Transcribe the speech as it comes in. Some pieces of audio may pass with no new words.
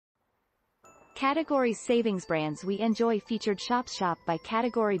Categories savings brands we enjoy featured Shop by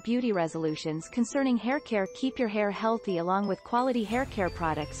Category beauty resolutions concerning hair care. Keep your hair healthy along with quality hair care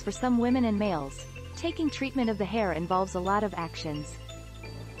products for some women and males. Taking treatment of the hair involves a lot of actions.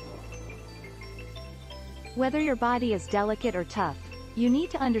 Whether your body is delicate or tough, you need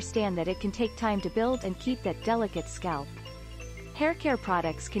to understand that it can take time to build and keep that delicate scalp. Hair care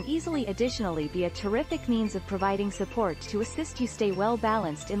products can additionally be a terrific means of providing support to assist you stay well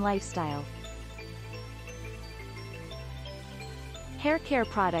balanced in lifestyle. Hair care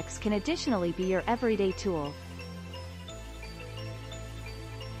products can additionally be your everyday tool.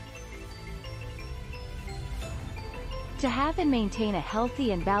 To have and maintain a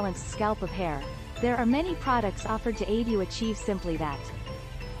healthy and balanced scalp of hair, there are many products offered to aid you achieve simply that.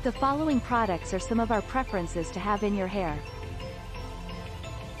 The following products are some of our preferences to have in your hair.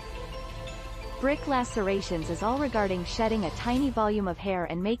 Brick lacerations is all regarding shedding a tiny volume of hair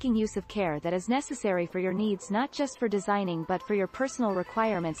and making use of care that is necessary for your needs, not just for designing but for your personal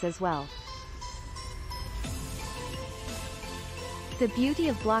requirements as well. The beauty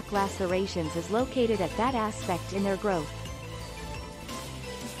of block lacerations is located at that aspect in their growth.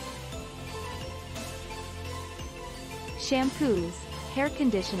 Shampoos, hair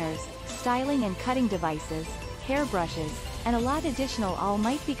conditioners, styling and cutting devices, hair brushes, and a lot additional all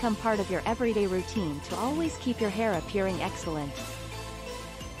might become part of your everyday routine to always keep your hair appearing excellent.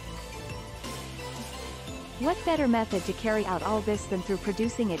 What better method to carry out all this than through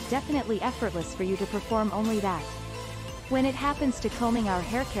producing it definitely effortless for you to perform only that. When it happens to combing our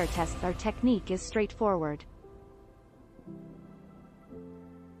hair care tests, our technique is straightforward.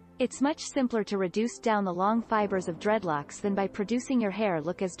 It's much simpler to reduce down the long fibers of dreadlocks than by producing your hair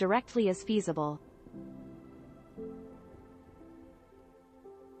look as directly as feasible.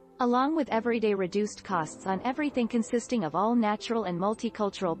 Along with everyday reduced costs on everything consisting of all natural and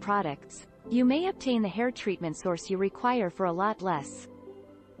multicultural products, you may obtain the hair treatment source you require for a lot less.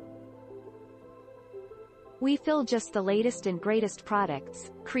 We fill just the latest and greatest products,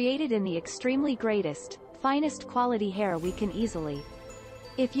 created in the extremely greatest, finest quality hair we can easily.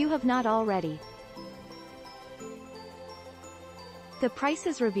 If you have not already. The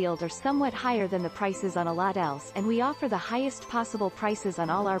prices revealed are somewhat higher than the prices on a lot else, and we offer the highest possible prices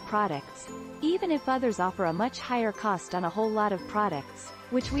on all our products, even if others offer a much higher cost on a whole lot of products,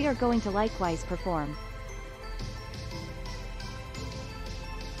 which we are going to likewise perform.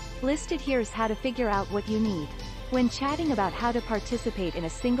 Listed here is how to figure out what you need. When chatting about how to participate in a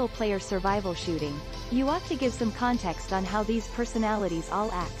single-player survival shooting, you ought to give some context on how these personalities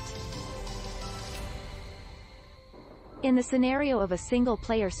all act. In the scenario of a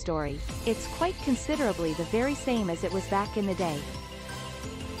single-player story, it's quite considerably the very same as it was back in the day.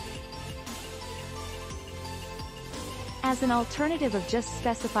 As an alternative of just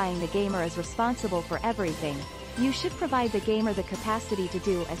specifying the gamer as responsible for everything, you should provide the gamer the capacity to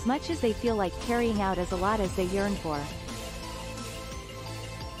do as much as they feel like carrying out as a lot as they yearn for.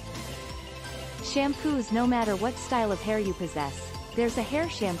 Shampoos. No matter what style of hair you possess, there's a hair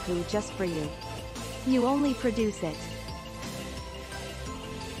shampoo just for you. You only produce it.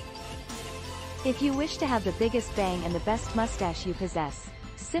 If you wish to have the biggest bang and the best mustache you possess,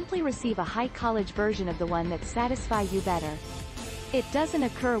 simply receive a high college version of the one that satisfies you better. It doesn't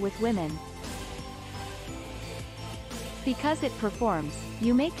occur with women. Because it performs,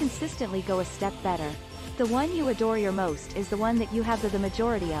 you may consistently go a step better. The one you adore your most is the one that you have the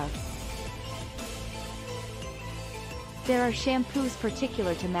majority of. There are shampoos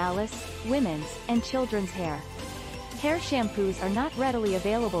particular to malice, women's, and children's hair. Hair shampoos are not readily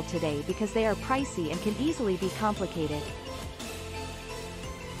available today because they are pricey and can easily be complicated.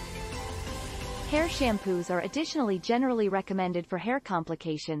 Hair shampoos are additionally generally recommended for hair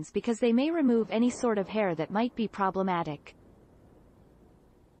complications because they may remove any sort of hair that might be problematic.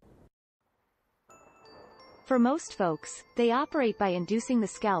 For most folks, they operate by inducing the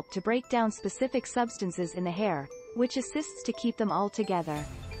scalp to break down specific substances in the hair, which assists to keep them all together.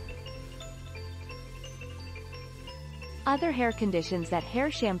 Other hair conditions that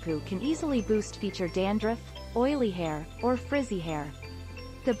hair shampoo can easily boost feature dandruff, oily hair, or frizzy hair.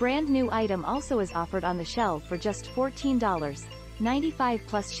 The brand new item also is offered on the shelf for just $14.95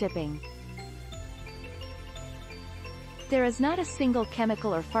 plus shipping. There is not a single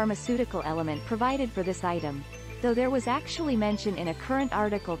chemical or pharmaceutical element provided for this item, though there was actually mention in a current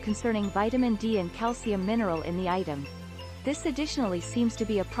article concerning vitamin D and calcium mineral in the item. This additionally seems to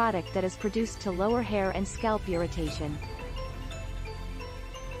be a product that is produced to lower hair and scalp irritation.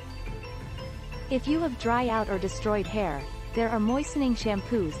 If you have dry out or destroyed hair, there are moistening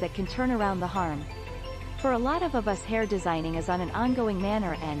shampoos that can turn around the harm. For a lot of us, hair designing is on an ongoing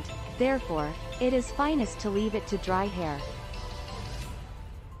manner and, therefore, it is finest to leave it to dry hair.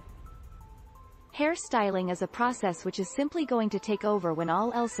 Hairstyling is a process which is simply going to take over when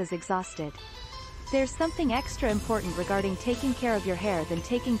all else is exhausted. There's something extra important regarding taking care of your hair than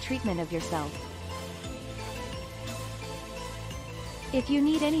taking treatment of yourself. If you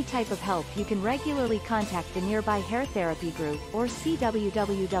need any type of help, you can regularly contact the nearby hair therapy group or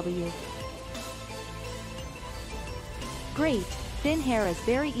CWWW. Great, thin hair is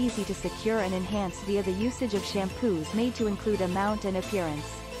very easy to secure and enhance via the usage of shampoos made to include amount and appearance.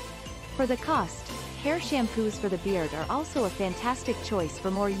 For the cost, hair shampoos for the beard are also a fantastic choice for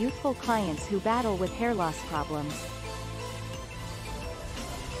more youthful clients who battle with hair loss problems.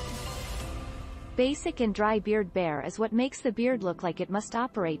 Basic and dry beard bare is what makes the beard look like it must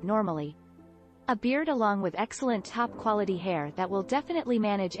operate normally. A beard along with excellent top-quality hair that will definitely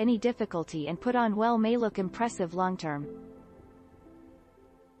manage any difficulty and put on well may look impressive long-term.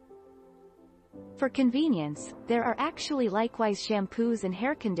 For convenience, there are actually likewise shampoos and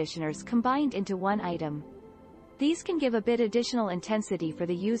hair conditioners combined into one item. These can give a bit additional intensity for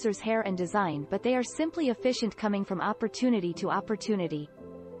the user's hair and design, but they are simply efficient, coming from opportunity to opportunity.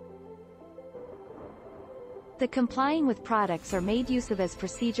 The complying with products are made use of as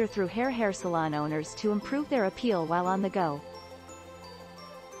procedure through hair salon owners to improve their appeal while on the go.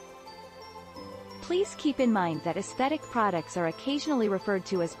 Please keep in mind that aesthetic products are occasionally referred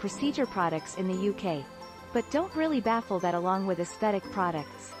to as procedure products in the UK. But don't really baffle that along with aesthetic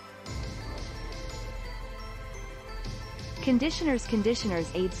products. Conditioners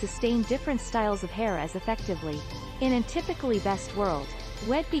aid sustain different styles of hair as effectively. In a typically best world,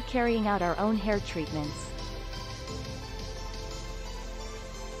 we'd be carrying out our own hair treatments.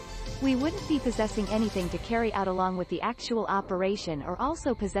 We wouldn't be possessing anything to carry out along with the actual operation, or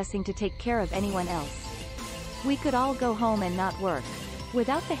also possessing to take care of anyone else. We could all go home and not work.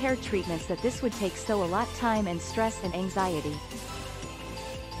 Without the hair treatments that this would take so a lot time and stress and anxiety.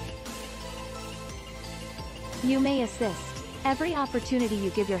 You may assist. Every opportunity you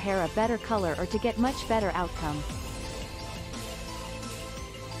give your hair a better color or to get much better outcome.